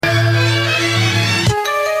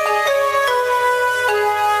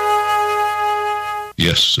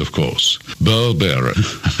Yes, of course. Burl Bearer.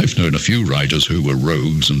 I've known a few writers who were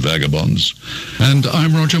rogues and vagabonds. And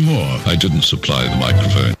I'm Roger Moore. I didn't supply the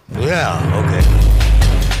microphone. Yeah,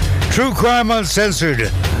 okay. True Crime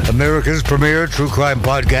Uncensored, America's premier true crime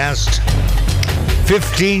podcast.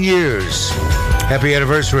 15 years. Happy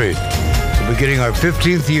anniversary. We're beginning our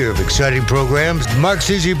 15th year of exciting programs. Mark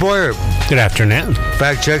C.G. Boyer. Good afternoon.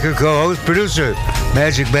 Fact checker, co-host, producer,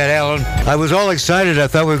 Magic Matt Allen. I was all excited. I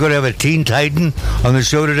thought we were going to have a teen titan on the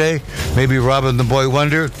show today. Maybe Robin the Boy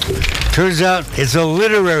Wonder. Turns out it's a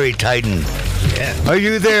literary titan. Yeah. Are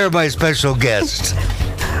you there, my special guest?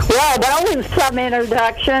 Well, that was some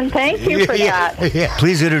introduction. Thank you for that. Yeah.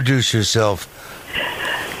 Please introduce yourself.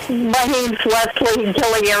 My name's Leslie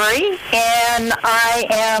Ghiglieri, and I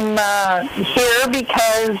am here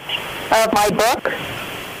because of my book,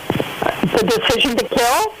 The Decision to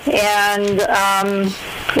Kill, and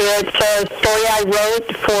it's a story I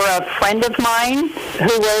wrote for a friend of mine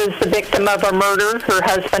who was the victim of a murder. Her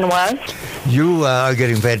husband was. You are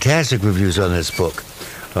getting fantastic reviews on this book.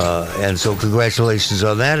 And so congratulations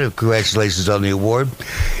on that, and congratulations on the award.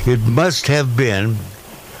 It must have been,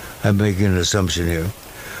 I'm making an assumption here,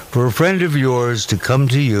 for a friend of yours to come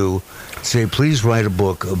to you and say, please write a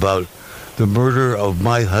book about the murder of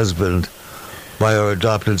my husband by our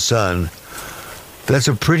adopted son. That's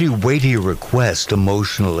a pretty weighty request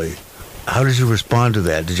emotionally. How did you respond to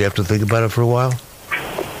that? Did you have to think about it for a while?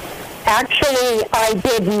 Actually, I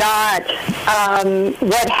did not.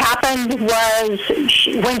 What happened was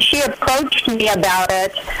when she approached me about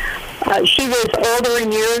it, she was older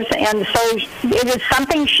in years, and so it was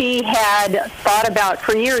something she had thought about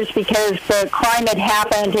for years because the crime had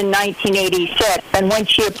happened in 1986, and when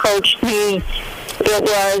she approached me, it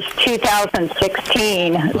was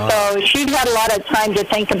 2016. So she'd had a lot of time to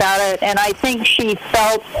think about it, and I think she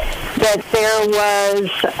felt that there was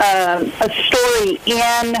a story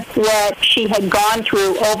in what she had gone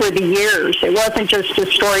through over the years. It wasn't just a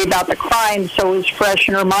story about the crime, so it was fresh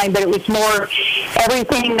in her mind, but it was more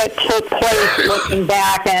everything that took place looking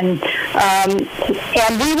back. And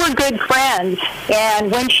we were good friends.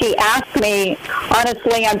 And when she asked me,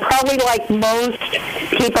 honestly, I'm probably like most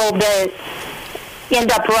people that end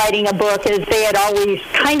up writing a book, as they had always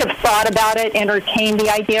kind of thought about it, entertained the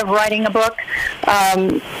idea of writing a book.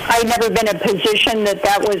 I'd never been in a position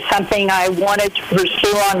that was something I wanted to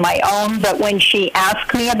pursue on my own, but when she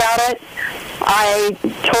asked me about it, I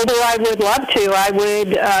told her I would love to. I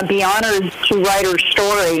would be honored to write her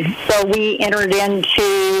story. So we entered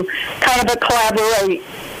into kind of a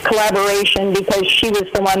collaboration because she was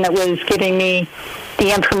the one that was giving me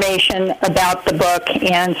the information about the book,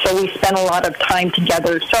 and so we spent a lot of time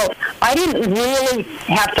together. So I didn't really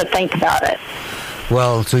have to think about it.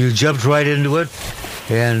 Well, so you jumped right into it,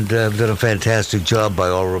 and done a fantastic job by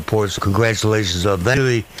all reports. Congratulations on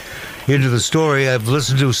that. Into the story, I've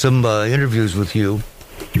listened to some interviews with you,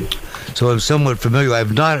 so I'm somewhat familiar.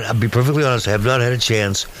 I'll be perfectly honest, I have not had a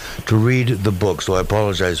chance to read the book, so I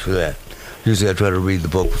apologize for that. Usually I try to read the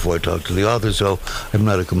book before I talk to the author, so I'm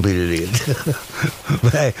not a complete idiot.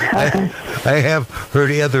 But I have heard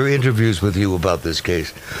other interviews with you about this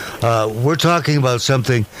case. We're talking about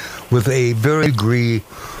something with a very degree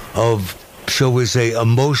of, shall we say,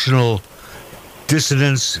 emotional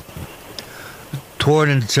dissonance, torn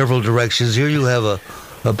in several directions. Here you have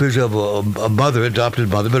a picture of a mother, adopted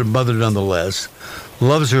mother, but a mother nonetheless,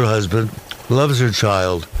 loves her husband, loves her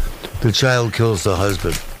child. The child kills the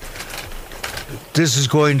husband. This is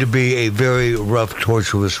going to be a very rough,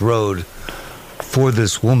 tortuous road for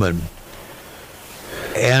this woman,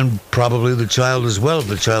 and probably the child as well.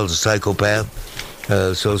 The child's a psychopath,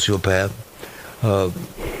 sociopath.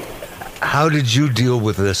 How did you deal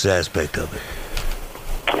with this aspect of it?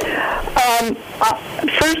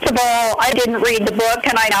 First of all, I didn't read the book,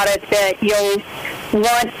 and I doubt it that you'll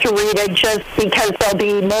want to read it just because there'll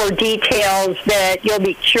be more details that you'll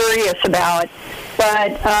be curious about.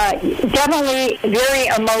 But definitely very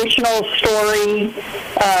emotional story.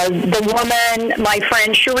 The woman, my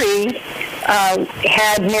friend Cherie,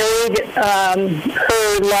 had married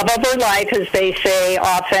her love of her life, as they say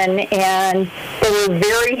often, and they were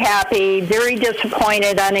very happy, very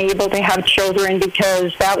disappointed, unable to have children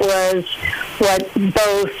because that was what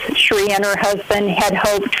both Cherie and her husband had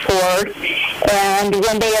hoped for. And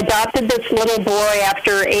when they adopted this little boy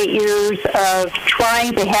after 8 years of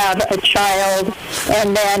trying to have a child,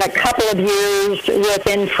 and then a couple of years with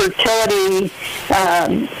infertility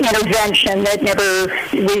intervention that never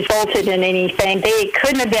resulted in any anything. They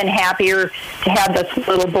couldn't have been happier to have this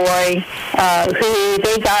little boy who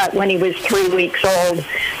they got when he was 3 weeks old.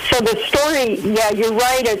 So the story, yeah, you're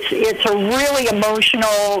right, it's a really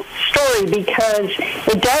emotional story because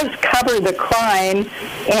it does cover the crime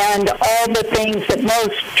and all the things that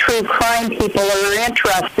most true crime people are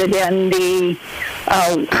interested in, the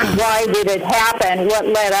why did it happen, what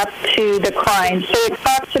led up to the crime. So it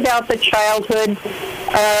talks about the childhood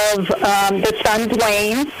of the son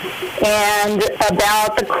Dwayne and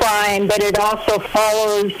about the crime, but it also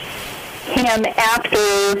follows him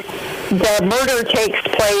after the murder takes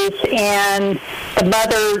place and the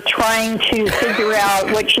mother trying to figure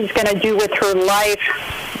out what she's going to do with her life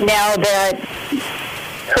now that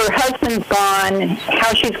her husband's gone,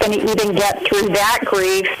 how she's going to even get through that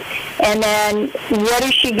grief, and then what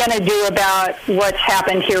is she going to do about what's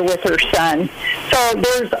happened here with her son. So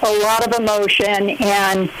there's a lot of emotion,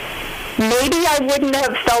 and maybe I wouldn't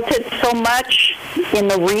have felt it so much in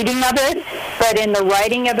the reading of it, but in the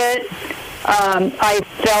writing of it, I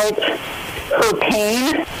felt her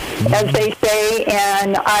pain, as they say,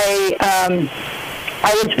 and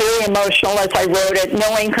I was very emotional as I wrote it,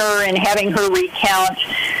 knowing her and having her recount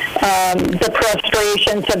the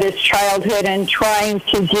frustrations of his childhood and trying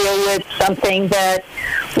to deal with something that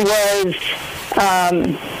was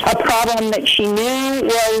a problem that she knew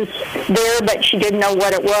was there, but she didn't know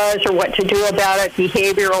what it was or what to do about it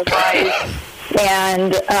behavioral-wise.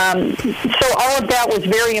 And so all of that was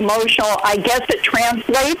very emotional. I guess it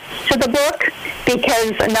translates to the book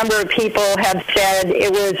because a number of people have said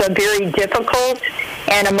it was a very difficult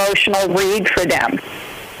and emotional read for them.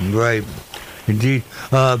 Right. Indeed.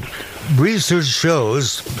 Research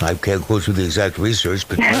shows, I can't go through the exact research,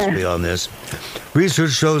 but trust me on this,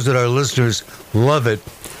 research shows that our listeners love it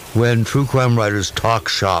when true crime writers talk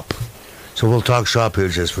shop. So we'll talk shop here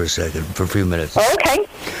just for a second, for a few minutes. Okay.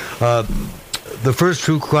 The first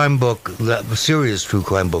true crime book, the serious true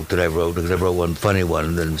crime book that I wrote, because I wrote one funny one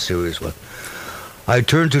and then a serious one, I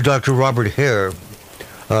turned to Dr. Robert Hare,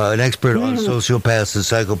 an expert on sociopaths and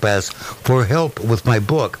psychopaths, for help with my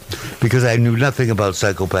book, because I knew nothing about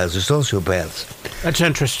psychopaths or sociopaths. That's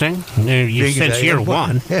interesting. Since year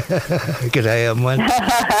one. Could I have one?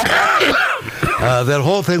 That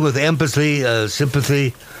whole thing with empathy,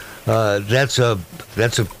 sympathy, that's a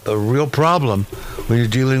real problem when you're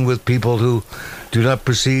dealing with people who do not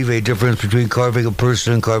perceive a difference between carving a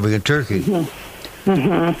person and carving a turkey.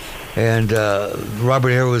 And Robert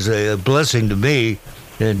Hare was a blessing to me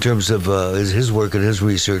in terms of his work and his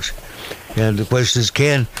research. And the question is,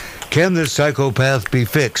 can this psychopath be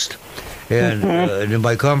fixed? And, and in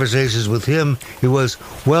my conversations with him, it was,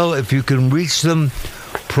 well, if you can reach them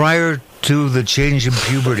prior to the change in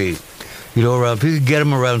puberty, you know, if you can get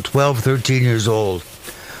them around 12, 13 years old,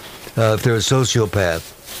 if they're a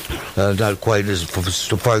sociopath, not quite as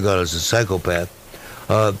far gone as a psychopath,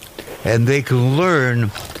 and they can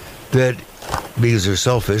learn that, because they're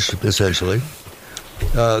selfish, essentially,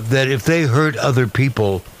 that if they hurt other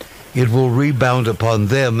people, it will rebound upon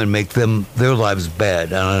them and make their lives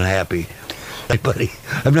bad and unhappy. Like, buddy,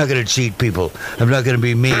 I'm not going to cheat people. I'm not going to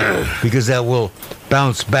be mean, because that will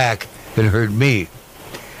bounce back and hurt me.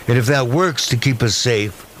 And if that works to keep us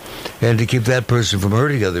safe and to keep that person from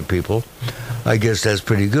hurting other people, I guess that's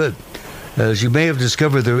pretty good. As you may have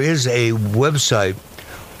discovered, there is a website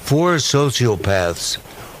for sociopaths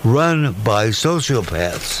run by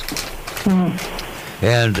sociopaths.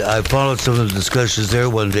 And I followed some of the discussions there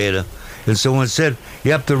one day, and someone said,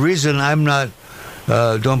 yep, the reason I'm not,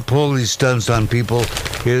 don't pull these stunts on people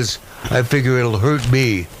is I figure it'll hurt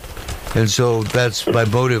me. And so that's my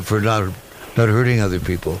motive for not hurting other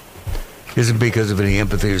people. Isn't because of any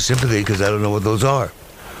empathy or sympathy, because I don't know what those are.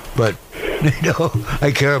 But, you know,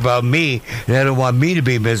 I care about me, and I don't want me to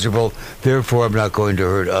be miserable, therefore I'm not going to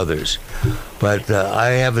hurt others. But I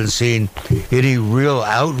haven't seen any real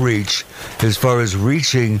outreach as far as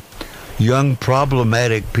reaching young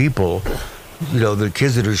problematic people, you know, the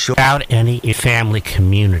kids that are showing. Without any family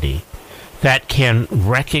community that can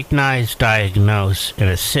recognize, diagnose, and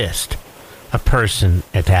assist a person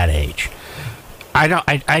at that age.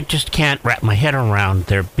 I just can't wrap my head around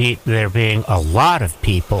there being a lot of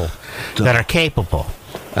people that are capable.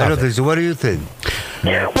 I don't think so. What do you think?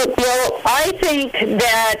 Well, I think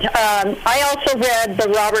that I also read the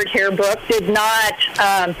Robert Hare book, did not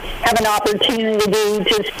have an opportunity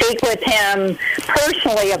to speak with him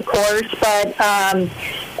personally, of course, but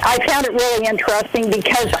I found it really interesting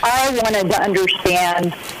because I wanted to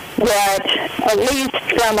understand what, at least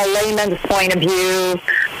from a layman's point of view,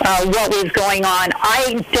 what was going on.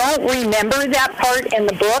 I don't remember that part in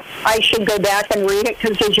the book. I should go back and read it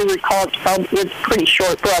because, as you recall, it's a pretty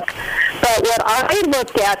short book. But what I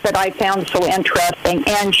looked at that I found so interesting,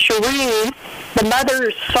 and Cherie, the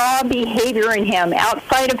mother, saw behavior in him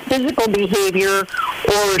outside of physical behavior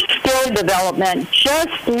or skill development,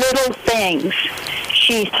 just little things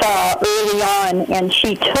she saw early on, and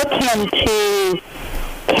she took him to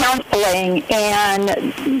counseling and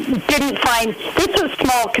didn't find, this was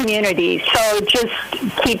small community, so just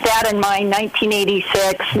keep that in mind.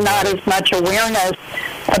 1986, not as much awareness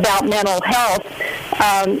about mental health,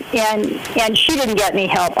 and she didn't get any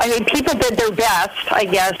help. I mean, people did their best, I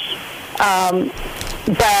guess,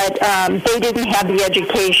 but they didn't have the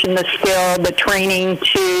education, the skill, the training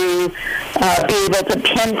to be able to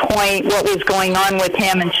pinpoint what was going on with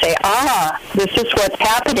him and say, this is what's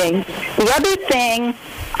happening. The other thing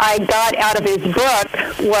I got out of his book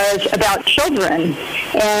was about children,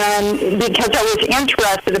 and because I was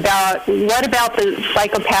interested about what about the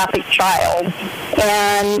psychopathic child,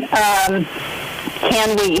 and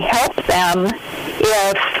can we help them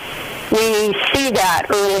if we see that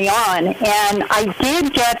early on. And I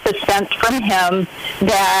did get the sense from him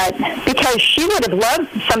that, because she would have loved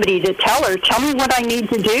somebody to tell her, tell me what I need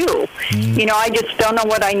to do. You know, I just don't know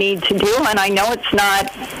what I need to do, and I know it's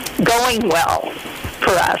not going well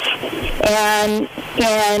for us. And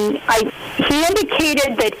he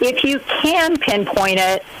indicated that if you can pinpoint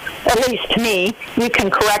it, at least to me, you can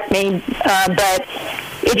correct me, but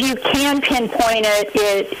if you can pinpoint it,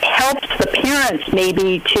 it helps the parents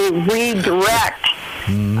maybe to redirect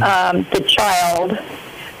the child.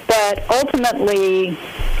 But ultimately,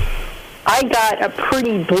 I got a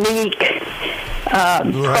pretty bleak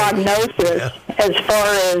prognosis as far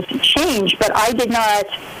as change, but I did not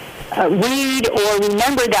read or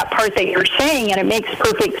remember that part that you're saying, and it makes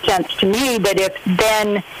perfect sense to me that if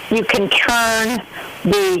then you can turn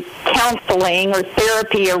the counseling or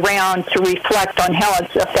therapy around to reflect on how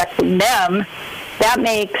it's affecting them, that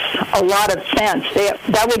makes a lot of sense.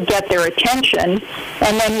 That would get their attention.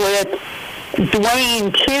 And then with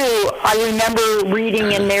Dwayne, too, I remember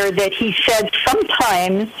reading in there that he said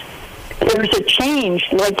sometimes there's a change,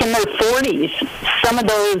 like in their 40s, some of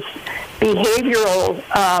those behavioral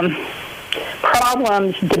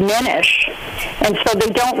problems diminish, and so they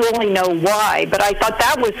don't really know why. But I thought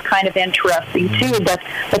that was kind of interesting too. That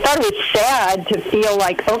I thought it was sad to feel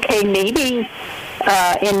like, okay, maybe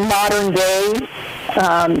in modern day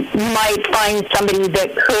you might find somebody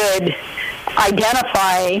that could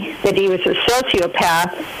identify that he was a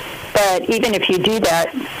sociopath. But even if you do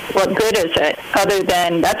that, what good is it other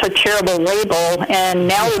than that's a terrible label, and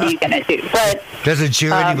now what are you going to do? But doesn't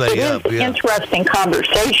cheer anybody up. It is an interesting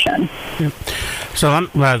conversation. Yeah. So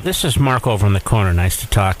this is Mark over in the corner. Nice to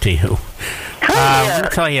talk to you. Let me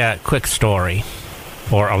tell you a quick story,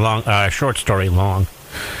 or a short story long.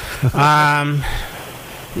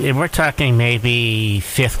 We're talking maybe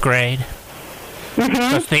 5th grade. So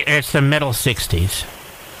it's the middle 60s.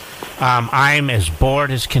 I'm as bored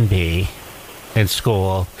as can be in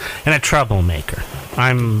school and a troublemaker.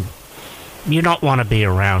 You don't want to be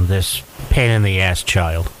around this pain-in-the-ass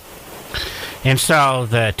child. And so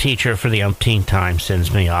the teacher for the umpteenth time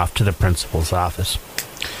sends me off to the principal's office,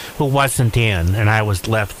 who wasn't in, and I was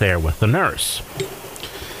left there with the nurse.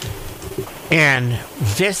 And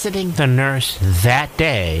visiting the nurse that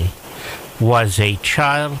day was a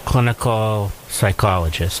child clinical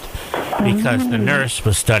psychologist, because the nurse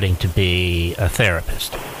was studying to be a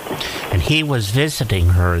therapist. And he was visiting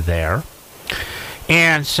her there.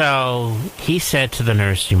 And so he said to the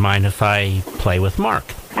nurse, "Do you mind if I play with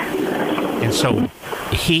Mark?" And so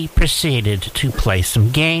he proceeded to play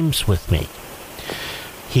some games with me.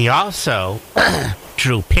 He also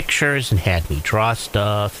drew pictures and had me draw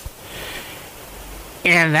stuff.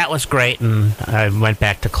 And that was great, and I went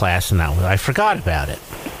back to class, and I forgot about it.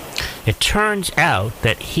 It turns out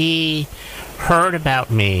that he heard about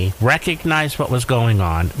me, recognized what was going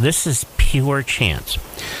on. This is pure chance.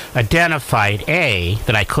 Identified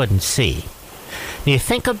that I couldn't see. Now you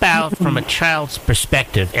think about, from a child's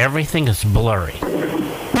perspective, everything is blurry.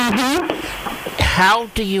 How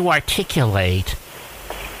do you articulate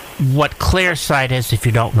what clear sight is if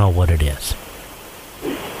you don't know what it is?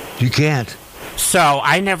 You can't. So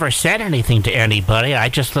I never said anything to anybody. I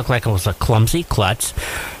just looked like I was a clumsy klutz.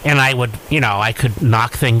 And I would, I could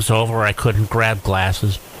knock things over. I couldn't grab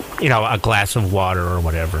glasses, a glass of water or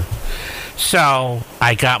whatever. So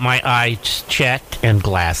I got my eyes checked and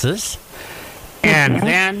glasses. And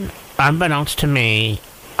then, unbeknownst to me,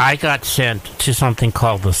 I got sent to something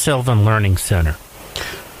called the Sylvan Learning Center.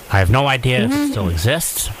 I have no idea if it still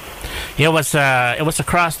exists. It was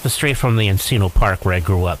across the street from the Encino Park where I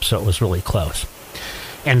grew up, so it was really close.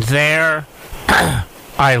 And there,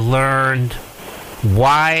 I learned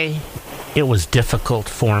why it was difficult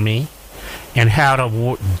for me and how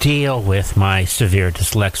to deal with my severe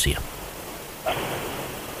dyslexia.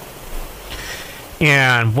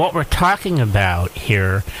 And what we're talking about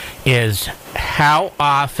here is how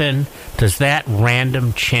often does that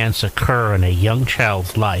random chance occur in a young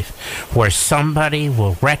child's life where somebody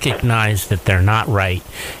will recognize that they're not right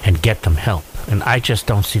and get them help. And I just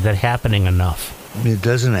don't see that happening enough. It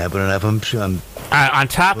doesn't happen enough. I'm sure. On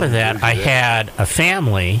top of that, I had a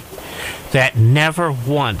family that never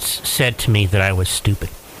once said to me that I was stupid.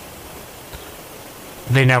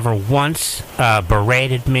 They never once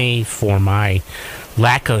berated me for my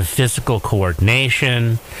lack of physical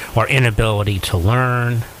coordination or inability to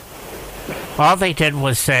learn. All they did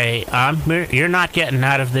was say, you're not getting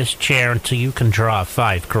out of this chair until you can draw a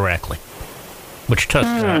 5 correctly, which took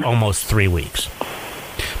almost 3 weeks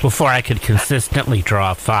before I could consistently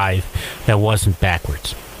draw a 5 that wasn't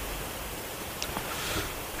backwards.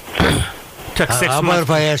 Took 6 months. How about if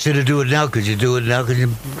I asked you to do it now? Could you do it now? Could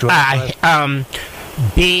you draw a 5?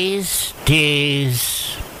 B's,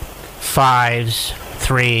 D's, 5s,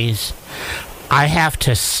 3s. I have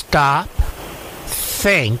to stop,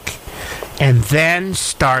 think, and then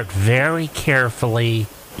start very carefully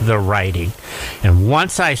the writing. And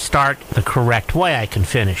once I start the correct way, I can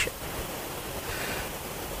finish it.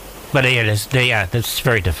 But it's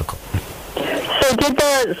very difficult. So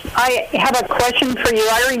I have a question for you.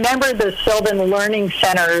 I remember the Sylvan Learning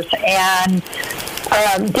Centers, and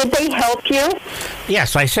did they help you?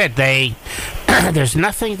 Yes, I said there's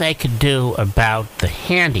nothing they could do about the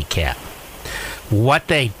handicap. What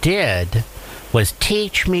they did was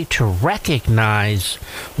teach me to recognize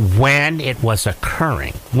when it was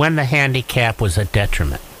occurring, when the handicap was a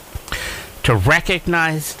detriment. To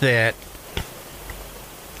recognize that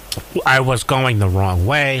I was going the wrong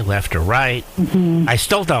way, left or right. Mm-hmm. I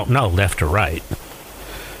still don't know left or right.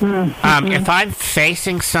 Mm-hmm. If I'm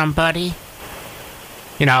facing somebody,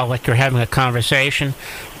 like you're having a conversation,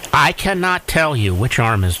 I cannot tell you which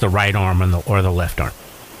arm is the right arm or the left arm.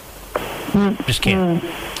 Mm-hmm. Just can't.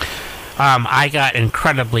 I got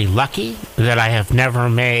incredibly lucky that I have never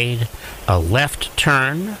made a left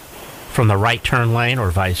turn from the right turn lane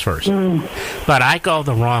or vice versa. But I go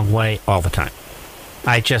the wrong way all the time.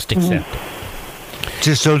 I just accept it.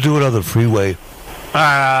 Just don't do it on the freeway.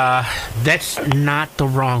 That's not the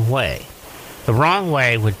wrong way. The wrong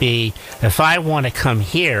way would be if I want to come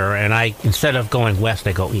here and instead of going west,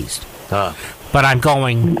 I go east. But I'm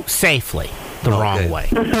going safely the wrong way.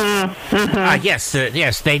 Yes,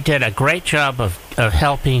 they did a great job of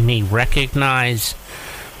helping me recognize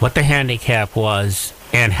what the handicap was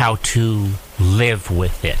and how to live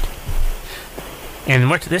with it.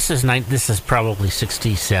 And this is probably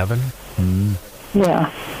 67.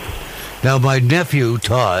 Yeah. Now, my nephew,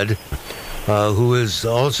 Todd, who is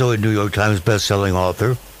also a New York Times best-selling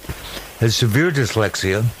author, has severe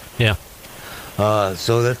dyslexia. Yeah.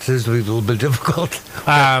 So that seems to be a little bit difficult.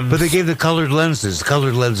 But they gave the colored lenses.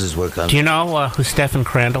 Colored lenses work on it. Do you know who Stephen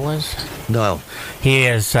Crandall is? No. He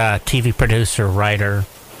is a TV producer, writer,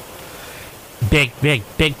 big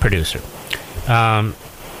producer.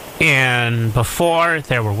 And before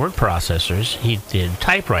there were word processors, he did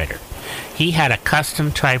typewriter. He had a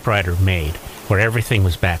custom typewriter made where everything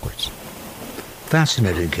was backwards.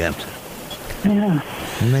 Fascinating, Captain. Yeah.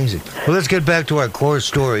 Amazing. Well, let's get back to our core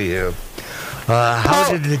story here.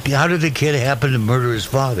 How did the kid happen to murder his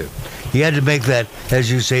father? He had to make that,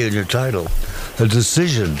 as you say in your title, a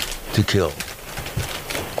decision to kill.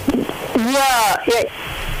 Yeah,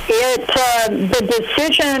 the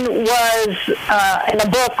decision was, in the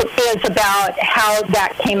book, is about how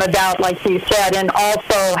that came about, like you said, and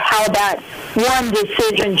also how that one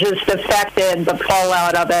decision just affected the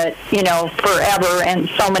fallout of it, forever, and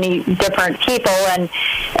so many different people. And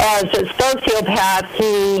as a sociopath,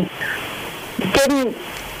 he didn't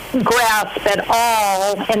grasp at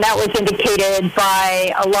all, and that was indicated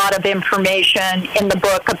by a lot of information in the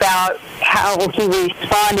book about how he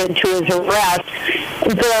responded to his arrest,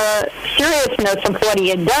 the seriousness of what he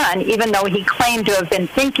had done, even though he claimed to have been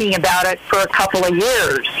thinking about it for a couple of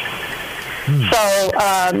years. So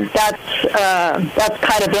that's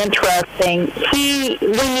kind of interesting.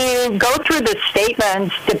 When you go through the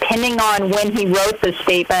statements, depending on when he wrote the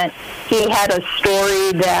statement, he had a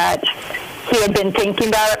story that he had been thinking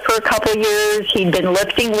about it for a couple of years. He'd been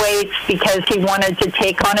lifting weights because he wanted to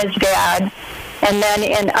take on his dad. And then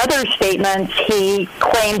in other statements, he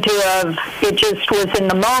claimed to have, it just was in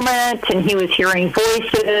the moment, and he was hearing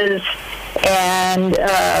voices. and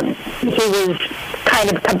he was kind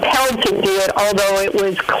of compelled to do it, although it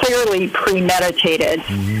was clearly premeditated.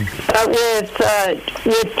 But with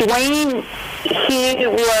Dwayne, he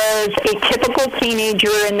was a typical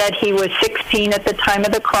teenager in that he was 16 at the time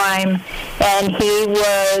of the crime, and he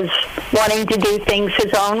was wanting to do things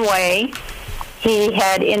his own way. He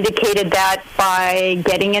had indicated that by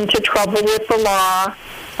getting into trouble with the law,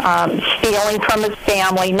 stealing from his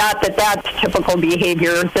family. Not that that's typical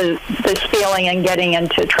behavior, the stealing and getting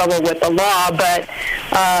into trouble with the law, but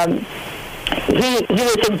he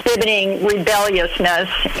was exhibiting rebelliousness,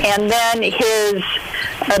 and then his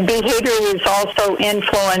behavior was also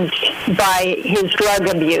influenced by his drug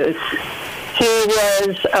abuse. He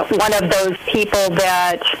was one of those people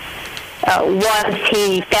that once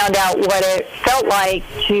he found out what it felt like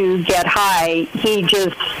to get high, he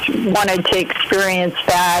just wanted to experience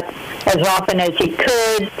that as often as he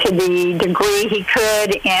could, to the degree he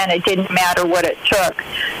could, and it didn't matter what it took.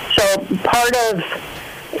 So part of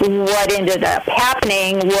what ended up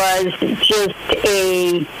happening was just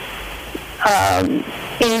a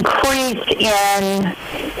increase in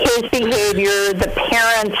his behavior, the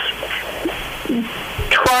parents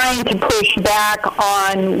trying to push back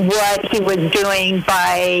on what he was doing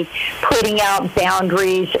by putting out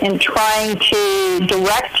boundaries and trying to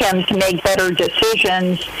direct him to make better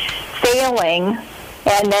decisions, failing,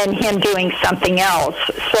 and then him doing something else.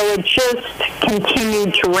 So it just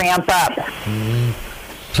continued to ramp up.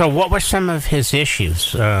 So what were some of his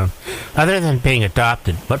issues? Other than being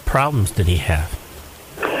adopted, what problems did he have?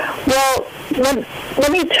 Well,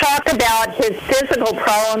 let me talk about his physical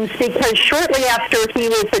problems, because shortly after he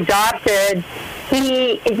was adopted,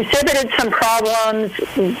 he exhibited some problems,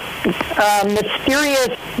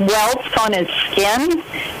 mysterious welts on his skin,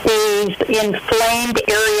 these inflamed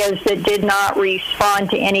areas that did not respond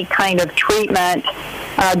to any kind of treatment.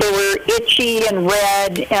 They were itchy and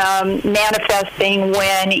red, manifesting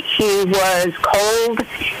when he was cold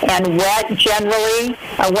and wet generally.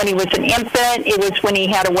 When he was an infant, it was when he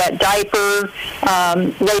had a wet diaper.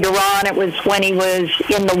 Later on, it was when he was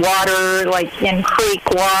in the water, like in creek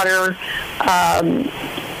water.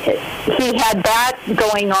 He had that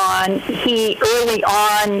going on. He early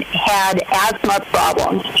on had asthma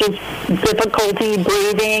problems, just difficulty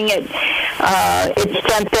breathing. It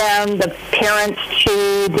sent them, the parents,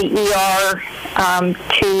 to the ER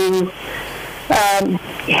to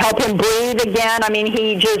help him breathe again. I mean,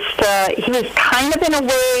 he was kind of, in a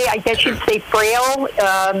way, I guess you'd say, frail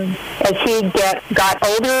as he got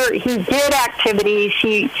older. He did activities,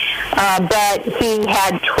 but he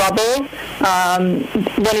had trouble.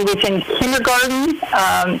 When he was in kindergarten,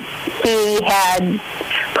 he had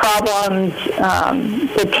problems.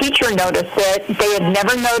 The teacher noticed it. They had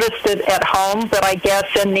never noticed it at home, but I guess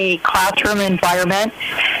in the classroom environment,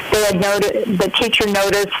 the teacher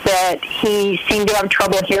noticed that he seemed to have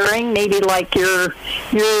trouble hearing, maybe like you're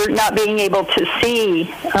not being able to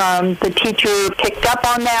see. The teacher picked up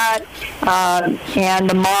on that, and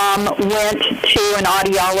the mom went to an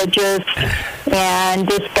audiologist and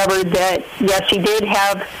discovered that, yes, he did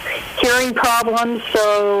have hearing problems,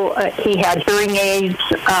 so he had hearing aids,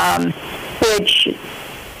 which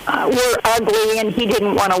were ugly and he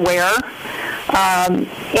didn't want to wear. And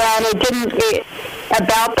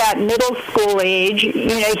about that middle school age,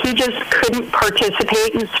 he just couldn't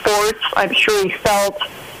participate in sports. I'm sure he felt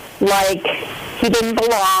like he didn't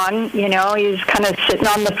belong. He was kind of sitting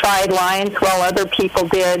on the sidelines while other people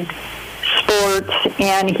did sports,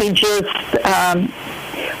 and he just,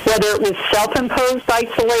 whether it was self-imposed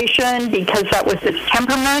isolation because that was his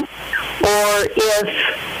temperament, or if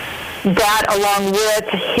that, along with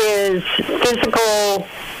his physical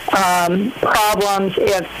problems,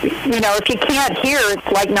 if you can't hear,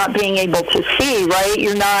 it's like not being able to see, right?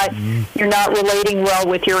 You're not relating well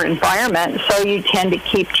with your environment, so you tend to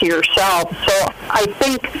keep to yourself. So I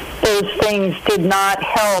think those things did not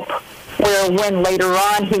help, where when later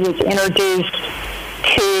on he was introduced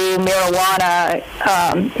to marijuana,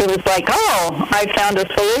 it was like, oh, I found a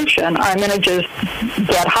solution. I'm going to just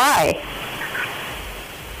get high.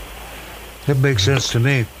 That makes sense to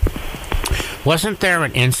me. Wasn't there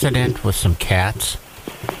an incident with some cats?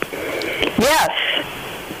 Yes.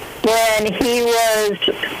 When he was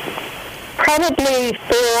probably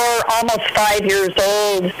 4, almost 5 years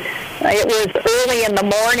old, it was early in the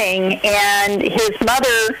morning, and his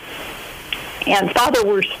mother and father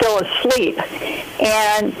were still asleep.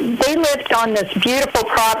 And they lived on this beautiful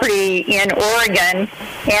property in Oregon,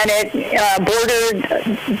 and it bordered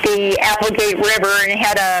the Applegate River and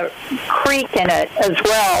had a creek in it as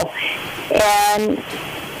well. And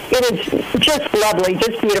it is just lovely,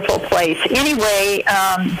 just beautiful place. Anyway,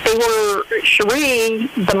 Cherie,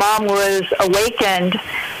 the mom, was awakened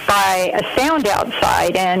by a sound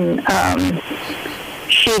outside, and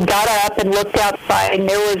she got up and looked outside, and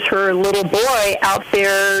there was her little boy out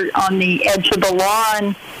there on the edge of the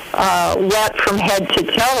lawn, wet from head to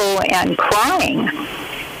toe and crying.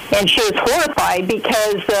 And she was horrified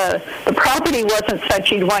because the property wasn't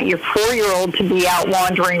such you'd want your 4-year-old to be out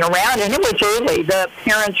wandering around. And it was early. The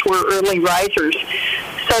parents were early risers.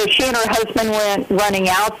 So she and her husband went running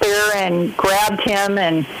out there and grabbed him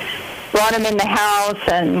and brought him in the house.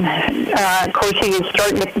 And, of course, he was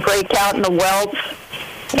starting to break out in the welts.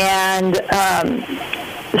 And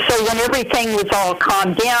so when everything was all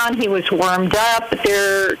calmed down, he was warmed up.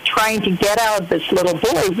 They're trying to get out of this little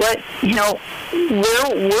boy.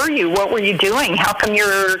 Where were you? What were you doing? How come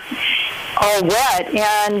you're all wet?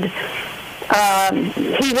 And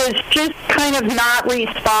he was just kind of not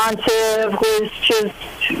responsive, was just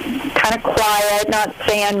kind of quiet, not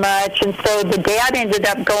saying much. And so the dad ended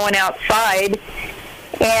up going outside.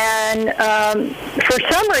 And for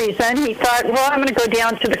some reason, he thought, well, I'm going to go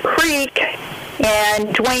down to the creek. And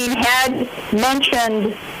Dwayne had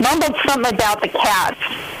mumbled something about the cats.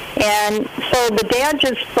 And so the dad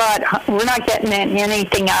just thought, we're not getting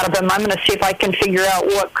anything out of him. I'm going to see if I can figure out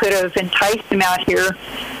what could have enticed him out here.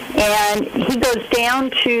 And he goes down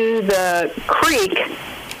to the creek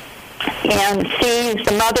and sees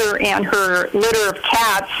the mother and her litter of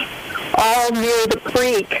cats all near the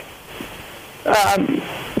creek.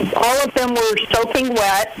 All of them were soaking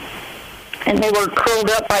wet, and they were curled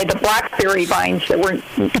up by the blackberry vines that were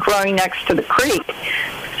growing next to the creek.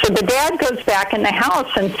 So the dad goes back in the house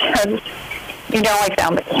and says, I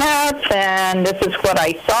found the cats, and this is what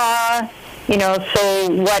I saw, so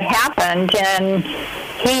what happened? And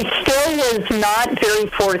he still was not very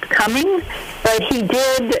forthcoming, but he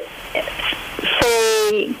did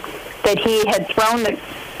say that he had thrown the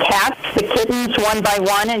kittens, one by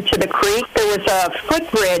one into the creek. There was a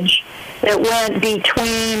footbridge that went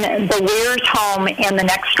between the Wier's home and the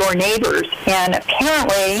next door neighbors. And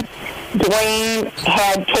apparently, Dwayne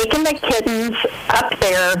had taken the kittens up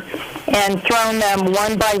there and thrown them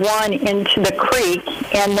one by one into the creek.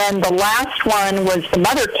 And then the last one was the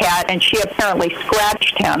mother cat, and she apparently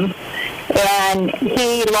scratched him. And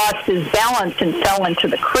he lost his balance and fell into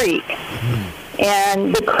the creek.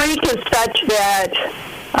 And the creek is such that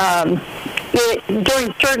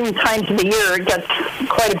during certain times of the year, it gets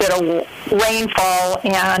quite a bit of rainfall,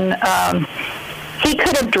 and he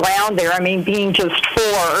could have drowned there. I mean, being just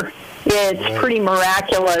 4, it's pretty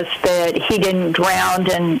miraculous that he didn't drown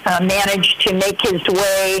and managed to make his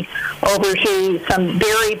way over to some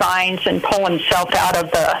berry vines and pull himself out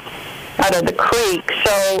of the creek.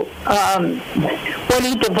 So when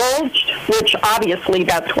he divulged, which obviously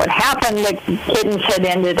that's what happened, the kittens had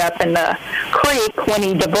ended up in the creek. When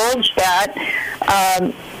he divulged that,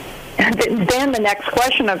 then the next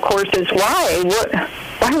question, of course, is why?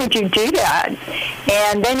 Why would you do that?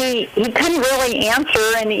 And then he couldn't really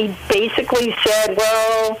answer, and he basically said,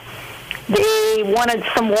 well, they wanted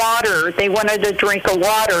some water. They wanted a drink of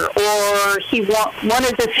water, or he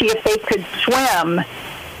wanted to see if they could swim.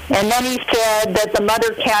 And then he said that the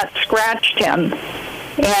mother cat scratched him.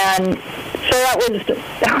 And so that was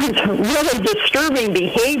really disturbing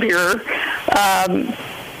behavior.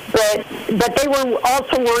 But they were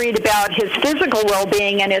also worried about his physical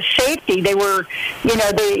well-being and his safety. They were,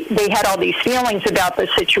 they had all these feelings about the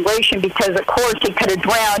situation because, of course, he could have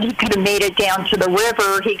drowned. He could have made it down to the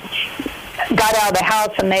river. He got out of the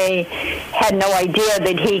house, and they had no idea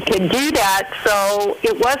that he could do that. So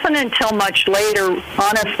it wasn't until much later,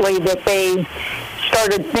 honestly, that they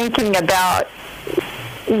started thinking about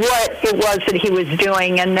what it was that he was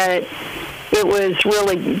doing, and that it was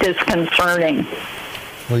really disconcerting.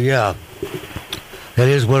 Well, yeah, that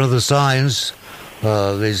is one of the signs,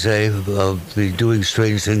 they say, of the doing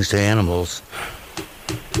strange things to animals.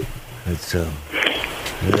 It's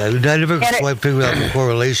I never quite figured out the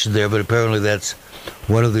correlation there, but apparently that's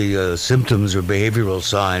one of the symptoms or behavioral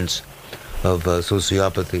signs of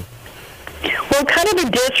sociopathy. Well, kind of a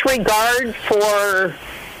disregard for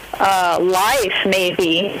life,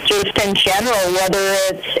 maybe, just in general, whether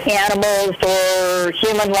it's animals or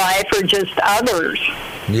human life or just others.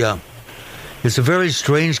 Yeah. It's a very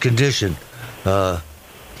strange condition. They're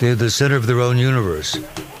the center of their own universe.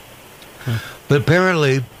 But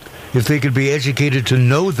apparently, if they could be educated to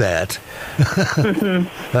know that,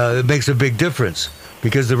 it makes a big difference.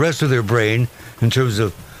 Because the rest of their brain, in terms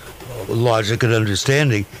of logic and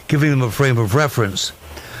understanding, giving them a frame of reference.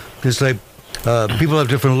 It's like people have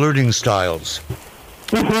different learning styles.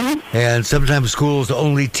 And sometimes schools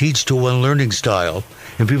only teach to one learning style,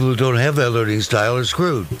 and people who don't have that learning style are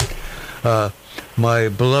screwed. My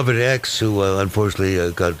beloved ex, who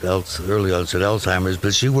unfortunately got early onset Alzheimer's,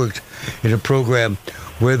 but she worked in a program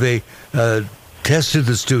where they tested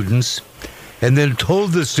the students and then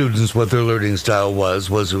told the students what their learning style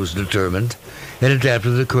was it was determined, and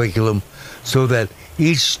adapted the curriculum so that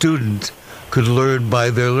each student could learn by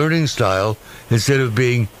their learning style instead of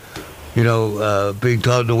being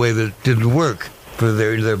taught in a way that didn't work for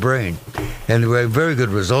their brain. And we had very good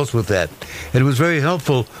results with that. And it was very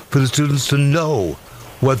helpful for the students to know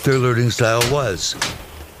what their learning style was.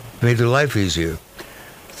 It made their life easier.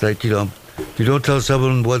 It's like, if you don't tell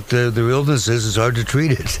someone what their illness is, it's hard to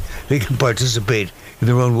treat it. They can participate in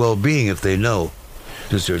their own well-being if they know,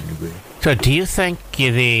 to a certain degree. So do you think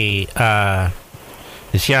this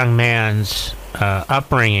young man's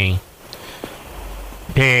upbringing,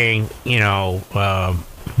 being,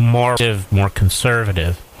 more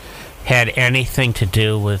conservative, had anything to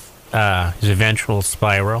do with his eventual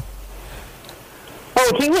spiral?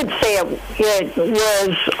 Oh, he would say it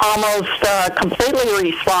was almost completely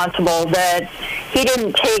responsible, that he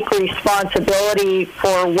didn't take responsibility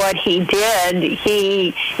for what he did.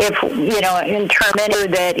 In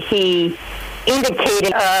tormented, that he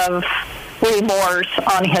indicated of remorse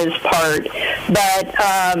on his part. But,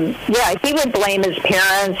 he would blame his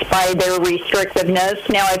parents by their restrictiveness.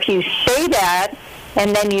 Now, if you say that,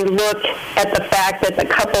 and then you look at the fact that the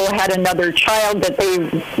couple had another child that they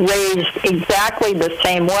raised exactly the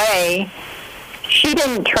same way, she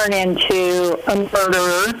didn't turn into a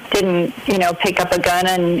murderer, didn't, pick up a gun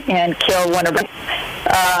and kill one of them.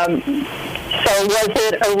 So was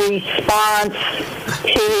it a response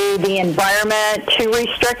to the environment, too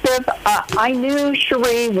restrictive? I knew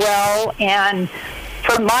Cherie well, and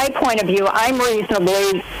from my point of view, I'm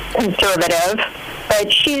reasonably conservative, but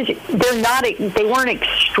they weren't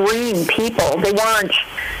extreme people. They weren't,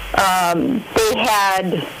 they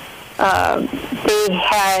had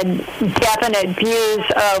definite views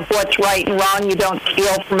of what's right and wrong. You don't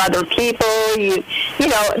steal from other people. The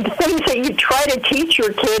things that you try to teach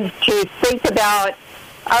your kids to think about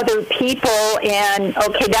other people, and,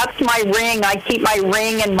 okay, that's my ring. I keep my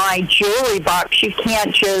ring in my jewelry box. You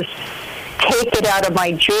can't just take it out of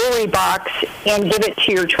my jewelry box and give it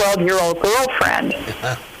to your 12-year-old girlfriend.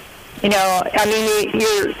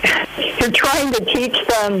 You're trying to teach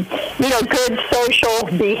them, good social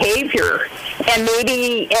behavior. And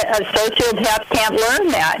maybe a sociopath can't learn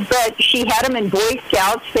that. But she had them in Boy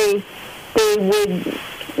Scouts. They would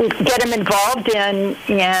get them involved in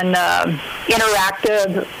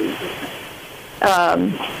interactive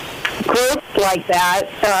groups like that.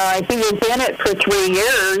 He was in it for 3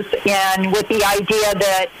 years, and with the idea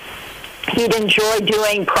that he'd enjoy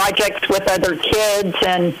doing projects with other kids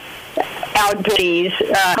and outdoors,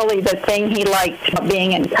 probably the thing he liked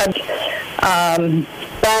being in touch.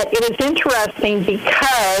 But it was interesting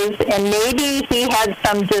because, and maybe he had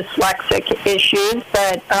some dyslexic issues,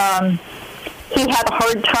 but he had a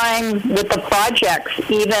hard time with the projects,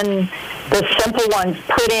 even the simple ones,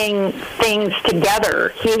 putting things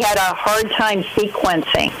together. He had a hard time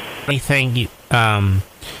sequencing. Anything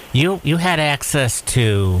you had access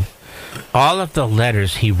to all of the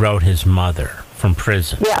letters he wrote his mother from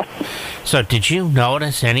prison. Yes. So did you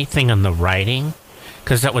notice anything in the writing?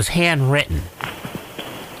 Because it was handwritten.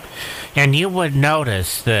 And you would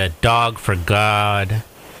notice the dog for God,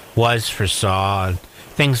 was for saw,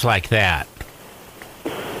 things like that.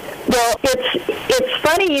 Well, it's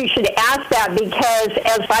funny you should ask that, because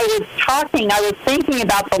as I was talking, I was thinking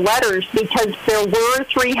about the letters, because there were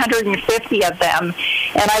 350 of them,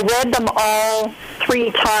 and I read them all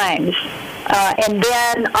 3 times. And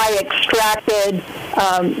then I extracted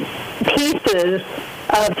pieces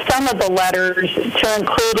of some of the letters to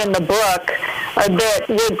include in the book that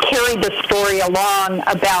would carry the story along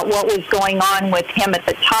about what was going on with him at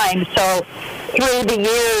the time. So through the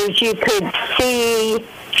years, you could see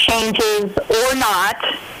changes or not,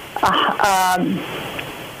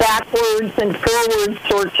 backwards and forward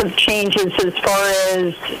sorts of changes as far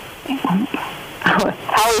as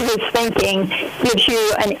how he was thinking, gives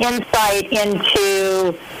you an insight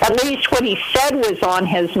into at least what he said was on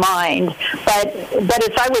his mind. But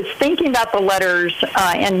as I was thinking about the letters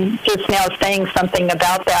and just now saying something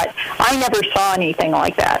about that, I never saw anything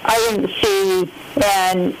like that. I didn't see,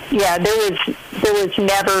 and there was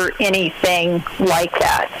never anything like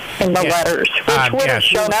that in the letters, which would have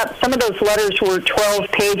shown up. Some of those letters were 12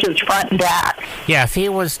 pages front and back. Yeah, if he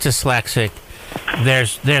was dyslexic,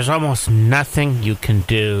 there's almost nothing you can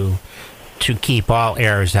do to keep all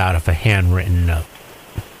errors out of a handwritten note.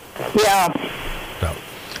 Yeah. So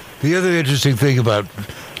The other interesting thing about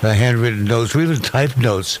handwritten notes, or even typed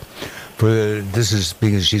notes, this is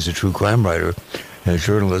because she's a true crime writer and a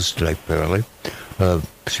journalist, apparently.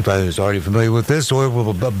 She probably is already familiar with this, or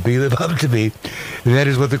will be about to be. And that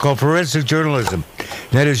is what they call forensic journalism.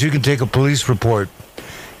 That is, you can take a police report,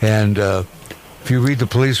 and if you read the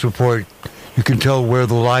police report, you can tell where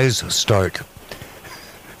the lies start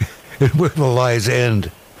and where the lies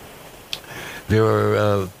end. There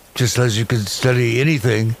are, just as you can study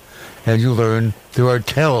anything, and you learn there are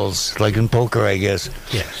tells, like in poker, I guess.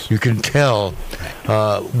 Yes. You can tell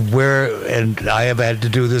where, and I have had to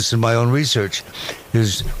do this in my own research,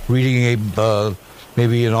 is reading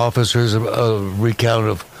maybe an officer's recount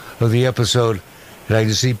of the episode, and I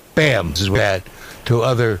can see, bam, this is that, to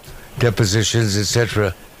other depositions,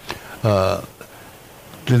 etc.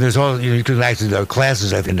 Then there's all, you can actually, there are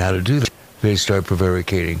classes, I think, how to do that. They start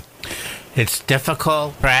prevaricating. It's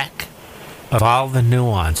difficult, Brack, of all the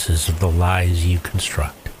nuances of the lies you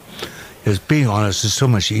construct. Yes, being honest is so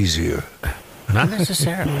much easier. Not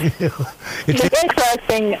necessarily. It's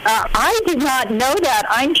interesting. I did not know that.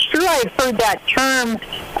 I'm sure I've heard that term,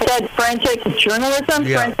 said forensic journalism,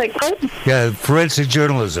 forensic. Yeah, forensic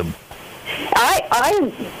journalism.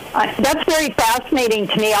 That's very fascinating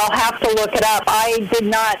to me. I'll have to look it up. I did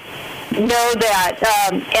not know that.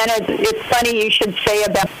 And it's funny you should say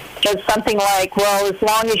about just something like, well, as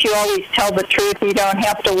long as you always tell the truth, you don't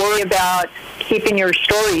have to worry about keeping your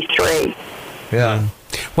story straight. Yeah.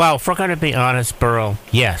 Well, if we're going to be honest, Burl,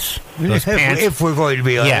 yes. Those pants, if we're going to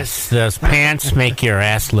be honest. Yes, those pants make your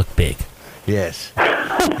ass look big. Yes. Well,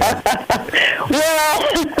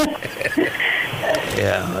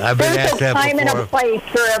 yeah, I've been asked that before. There's a time and a place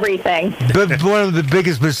for everything. But one of the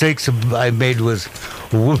biggest mistakes I made was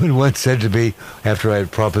a woman once said to me after I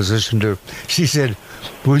had propositioned her, she said,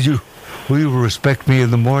 will you respect me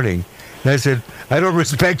in the morning? And I said, I don't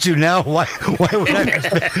respect you now. Why would I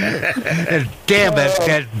respect you? And damn,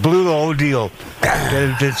 that blew the whole deal.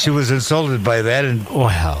 That she was insulted by that. And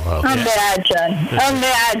well, okay.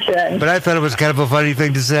 Imagine. But I thought it was kind of a funny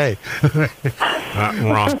thing to say.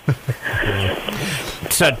 Wrong.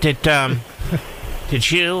 So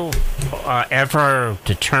did you ever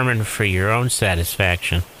determine for your own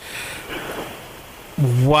satisfaction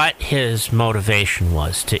what his motivation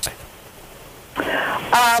was to?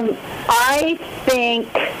 I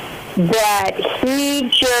think that he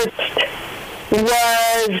just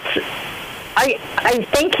was. I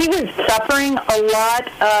think he was suffering a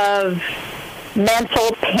lot of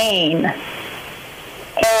mental pain,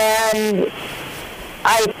 and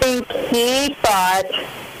I think he thought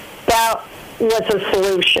that was a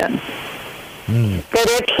solution. That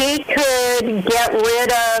if he could get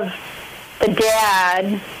rid of the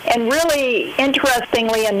dad, and really,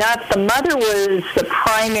 interestingly enough, the mother was the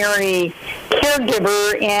primary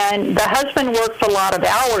caregiver, and the husband worked a lot of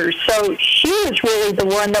hours, so she was really the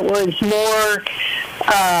one that was more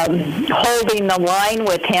holding the line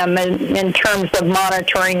with him in terms of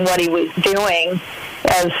monitoring what he was doing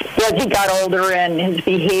as he got older, and his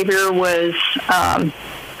behavior was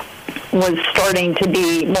starting to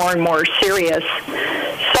be more and more serious.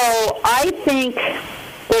 So I think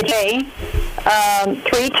that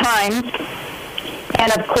 3 times,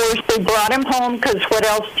 and of course they brought him home, because what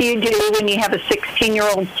else do you do when you have a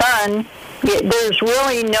 16-year-old son? There's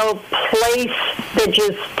really no place that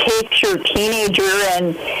just takes your teenager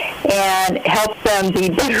and helps them be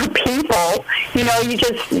better people. You know,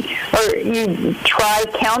 you try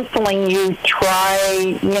counseling, you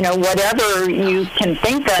try, whatever you can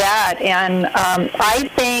think of that. And I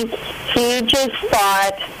think he just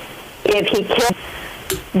thought if he killed,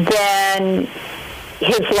 then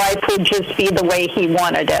his life would just be the way he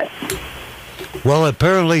wanted it. Well,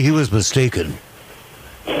 apparently he was mistaken.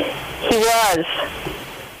 He was.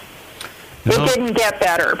 It didn't get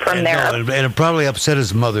better from there. No, and it probably upset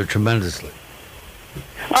his mother tremendously.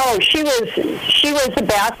 Oh, she was a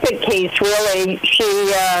basket case, really.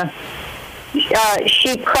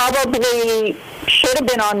 She probably should have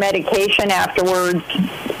been on medication afterwards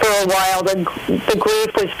for a while. The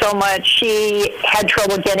grief was so much. She had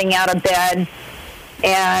trouble getting out of bed,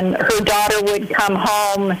 and her daughter would come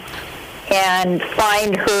home and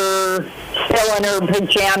find her still in her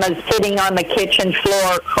pajamas sitting on the kitchen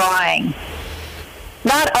floor crying.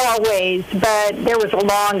 Not always, but there was a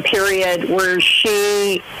long period where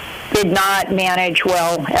she did not manage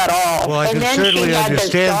well at all. Well, I can certainly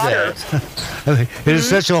understand that. I mean, it is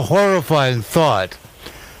such a horrifying thought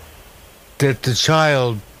that the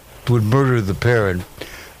child would murder the parent.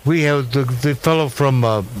 We have the fellow from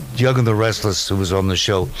Young and the Restless, who was on the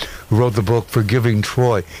show, who wrote the book Forgiving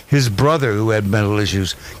Troy. His brother, who had mental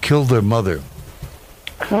issues, killed their mother.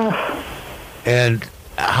 And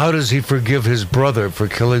how does he forgive his brother for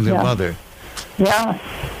killing their mother? Yeah.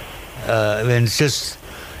 And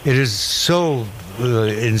it is so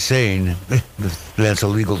insane. That's a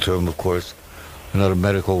legal term, of course, not a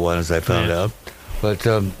medical one, as I found out. But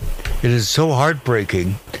it is so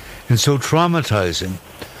heartbreaking and so traumatizing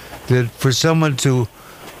that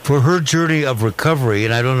for her journey of recovery,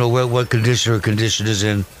 and I don't know what condition her condition is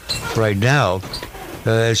in right now,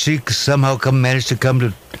 she somehow managed to come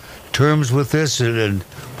to terms with this and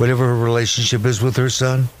whatever her relationship is with her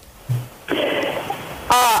son?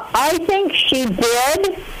 I think she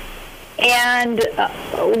did. And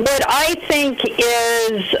what I think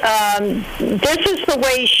is this is the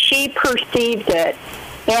way she perceived it.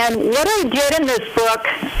 And what I did in this book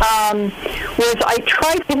was I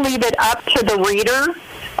tried to leave it up to the reader.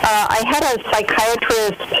 I had a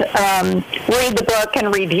psychiatrist read the book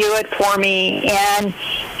and review it for me, and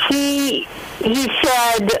he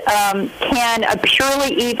said, can a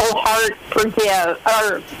purely evil heart forgive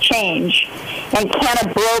or change? And can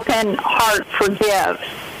a broken heart forgive?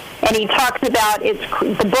 And he talks about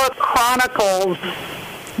the book chronicles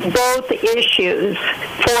both issues.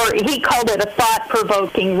 He called it a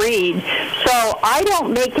thought-provoking read. So I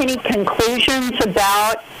don't make any conclusions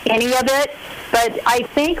about any of it, but I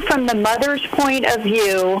think from the mother's point of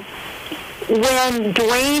view, when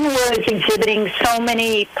Dwayne was exhibiting so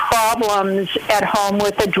many problems at home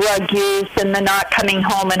with the drug use and the not coming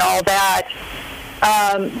home and all that,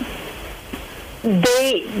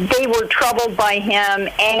 they were troubled by him,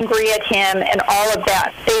 angry at him, and all of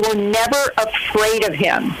that. They were never afraid of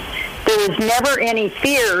him. There was never any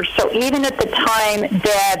fear. So even at the time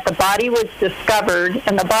that the body was discovered,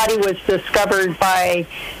 and the body was discovered by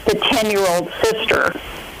the 10-year-old sister,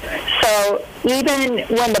 so even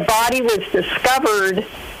when the body was discovered,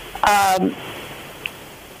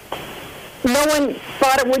 no one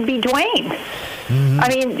thought it would be Dwayne. I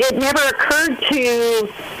mean, it never occurred to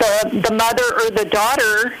the mother or the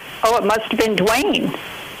daughter, it must have been Dwayne.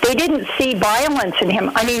 They didn't see violence in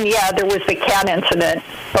him. I mean, yeah, there was the cat incident,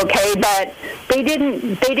 okay, but they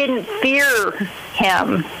didn't fear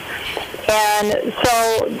him. And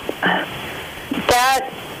so that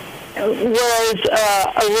was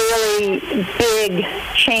a really big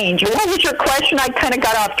change. What was your question? I kind of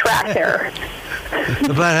got off track there.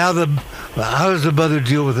 About how does the mother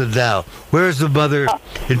deal with it now? Where is the mother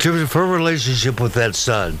in terms of her relationship with that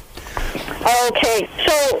son? Okay,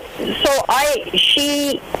 so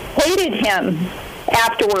she hated him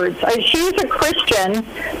afterwards. She was a Christian,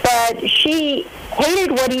 but she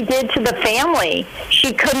hated what he did to the family.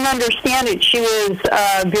 She couldn't understand it. She was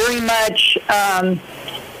very much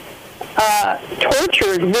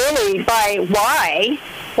tortured, really, by why.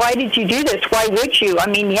 Why did you do this? Why would you? I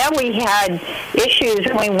mean, yeah, we had issues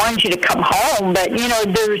and we wanted you to come home, but,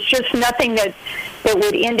 there's just nothing that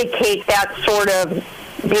would indicate that sort of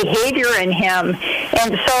behavior in him.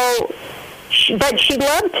 And so, but she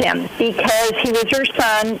loved him because he was her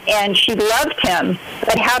son and she loved him,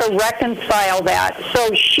 but how to reconcile that.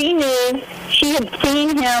 So she knew, she had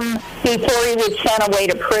seen him before he was sent away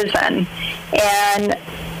to prison. And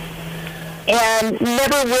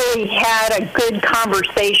never really had a good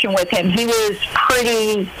conversation with him. He was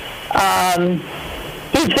pretty,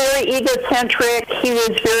 he was very egocentric. He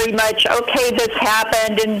was very much, okay, this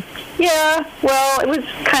happened, and yeah, well, it was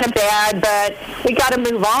kind of bad, but we got to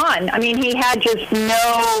move on. I mean, he had just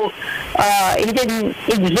he didn't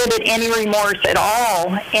exhibit any remorse at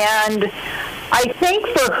all. And I think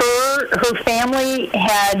for her family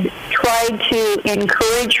had tried to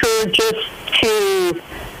encourage her just to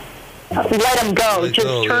let him go,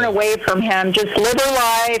 turn away from him, just live her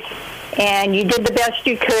life, and you did the best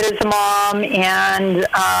you could as a mom, and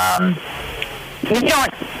you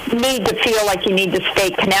don't need to feel like you need to stay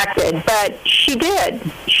connected, but she did.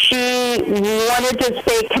 She wanted to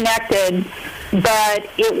stay connected, but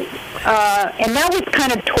and that was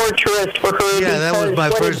kind of torturous for her, because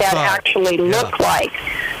what did that actually look like?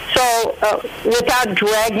 So without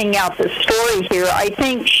dragging out the story here, I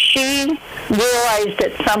think she realized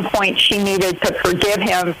at some point she needed to forgive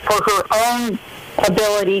him for her own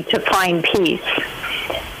ability to find peace.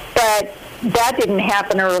 But that didn't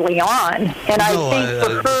happen early on. And I think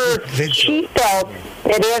for her, she felt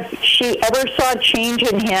that if she ever saw change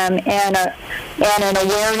in him and an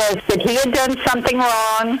awareness that he had done something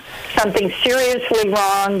wrong, something seriously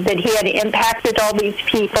wrong, that he had impacted all these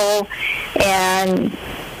people, and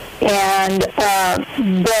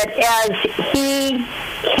that as he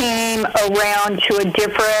came around to a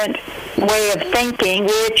different way of thinking,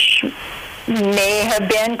 which may have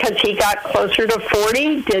been because he got closer to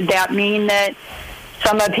 40, did that mean that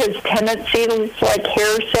some of his tendencies, like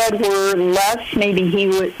Hare said, were less. Maybe he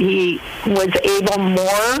was able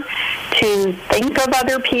more to think of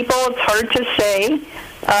other people. It's hard to say.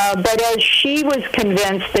 But as she was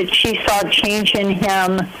convinced that she saw change in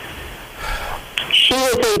him, she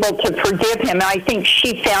was able to forgive him. And I think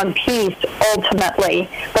she found peace ultimately.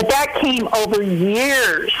 But that came over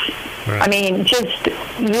years. Right. I mean, just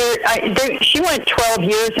years. She went 12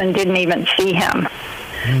 years and didn't even see him.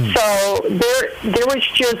 So there was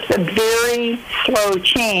just a very slow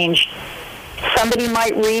change. Somebody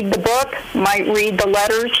might read the book, might read the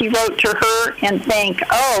letters he wrote to her, and think,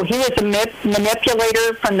 oh, he was a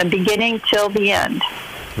manipulator from the beginning till the end.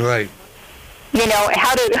 Right.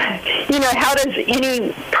 How does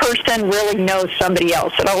any person really know somebody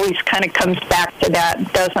else? It always kind of comes back to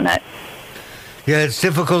that, doesn't it? Yeah, it's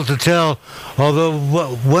difficult to tell, although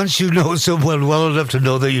once you know someone well enough to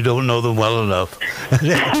know that you don't know them well enough,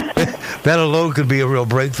 that alone could be a real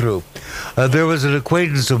breakthrough. There was an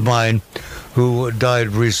acquaintance of mine who died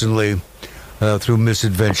recently through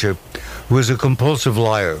misadventure, who was a compulsive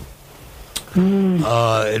liar. And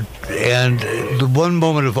the one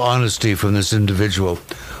moment of honesty from this individual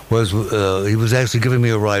was he was actually giving me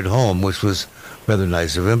a ride home, which was rather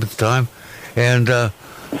nice of him at the time. And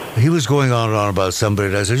he was going on and on about somebody,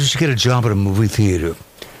 and I said, you should get a job at a movie theater.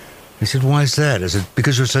 He said, why is that? I said,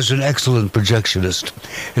 because you're such an excellent projectionist.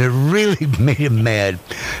 And it really made him mad.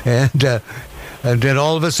 And then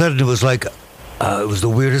all of a sudden it was like, it was the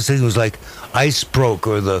weirdest thing. It was like ice broke,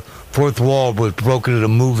 or the fourth wall was broken in a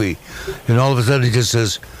movie. And all of a sudden he just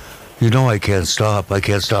says, I can't stop. I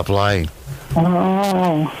can't stop lying.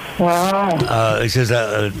 Oh, wow. He says,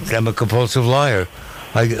 I'm a compulsive liar.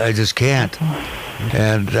 I just can't.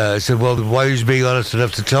 And I said, well, why are you being honest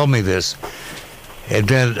enough to tell me this? And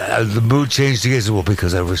then the mood changed again. He said, well,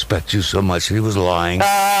 because I respect you so much. And he was lying.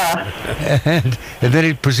 And then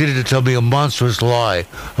he proceeded to tell me a monstrous lie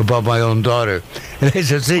about my own daughter. And I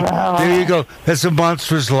said, see, there you go. That's a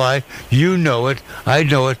monstrous lie. You know it. I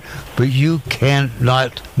know it. But you can't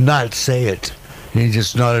not say it. And he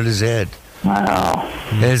just nodded his head. Wow.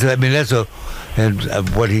 And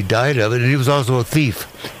what he died of. And he was also a thief.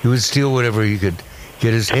 He would steal whatever he could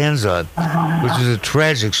get his hands on, which is a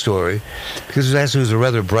tragic story, because he was a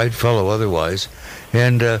rather bright fellow otherwise.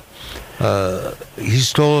 And he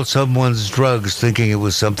stole someone's drugs thinking it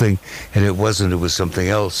was something, and it wasn't. It was something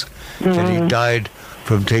else. And he died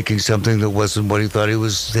from taking something that wasn't what he thought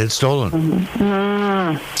had stolen.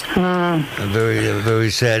 Very, very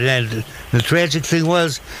sad. And the tragic thing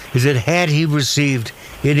is that had he received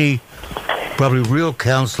any probably real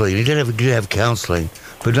counseling, he did have counseling,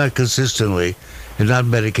 but not consistently, and not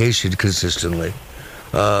medication consistently.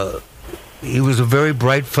 He was a very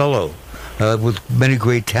bright fellow with many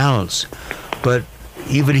great talents, but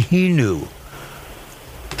even he knew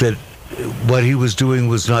that what he was doing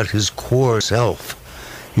was not his core self.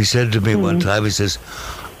 He said to me one time, he says,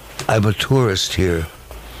 I'm a tourist here.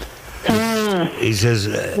 He says,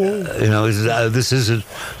 this isn't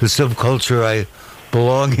the subculture I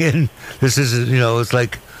belong in. This isn't, it's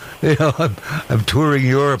like, I'm touring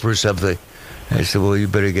Europe or something. I said, well, you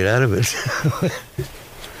better get out of it.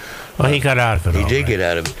 Well, he got out of it. He did get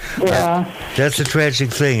out of it. Yeah. That's the tragic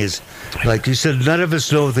thing is, like you said, none of us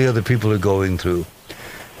know what the other people are going through.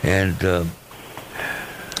 And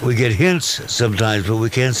we get hints sometimes, but we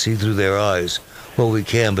can't see through their eyes. Well, we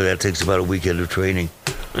can, but that takes about a weekend of training.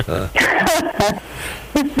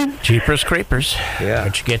 Jeepers creepers. Yeah.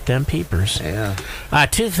 Where'd you get them peepers? Yeah.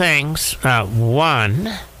 Two things. One,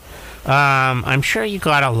 I'm sure you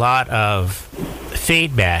got a lot of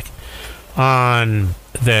feedback on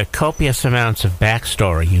the copious amounts of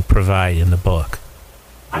backstory you provide in the book.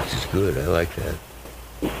 Which is good. I like that.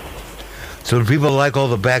 So do people like all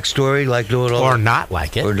the backstory, like knowing all or not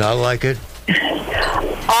like it? Or not like it?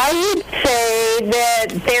 I would say that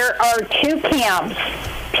there are two camps.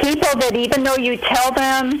 People that even though you tell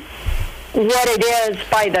them what it is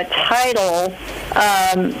by the title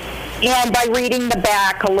and by reading the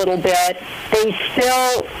back a little bit, they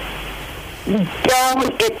still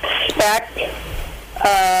don't expect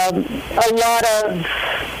a lot of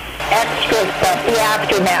extra stuff, the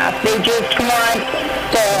aftermath. They just want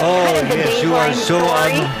the yes, you are so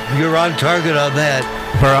you're on target on that.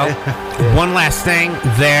 Burrow, one last thing.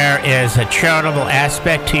 There is a charitable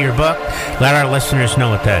aspect to your book. Let our listeners know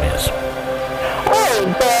what that is.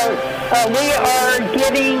 We are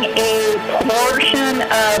giving a portion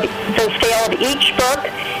of the sale of each book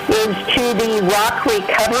is to the Rock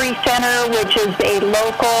Recovery Center, which is a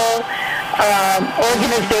local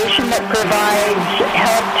organization that provides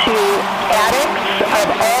help to addicts of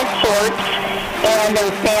all sorts. and there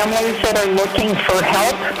are families that are looking for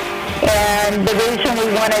help. And the reason we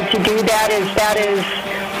wanted to do that is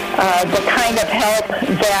the kind of help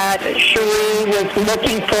that Cherie was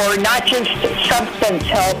looking for, not just substance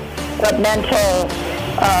help, but mental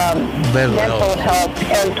help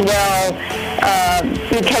as well,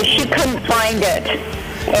 because she couldn't find it.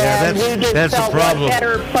 And we just felt what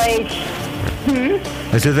better place.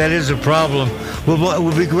 I said that is a problem. Well, it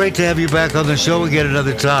would be great to have you back on the show again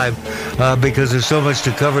another time because there's so much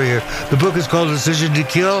to cover here. The book is called Decision to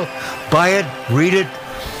Kill. Buy it, read it,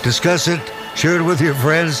 discuss it, share it with your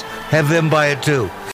friends, have them buy it too.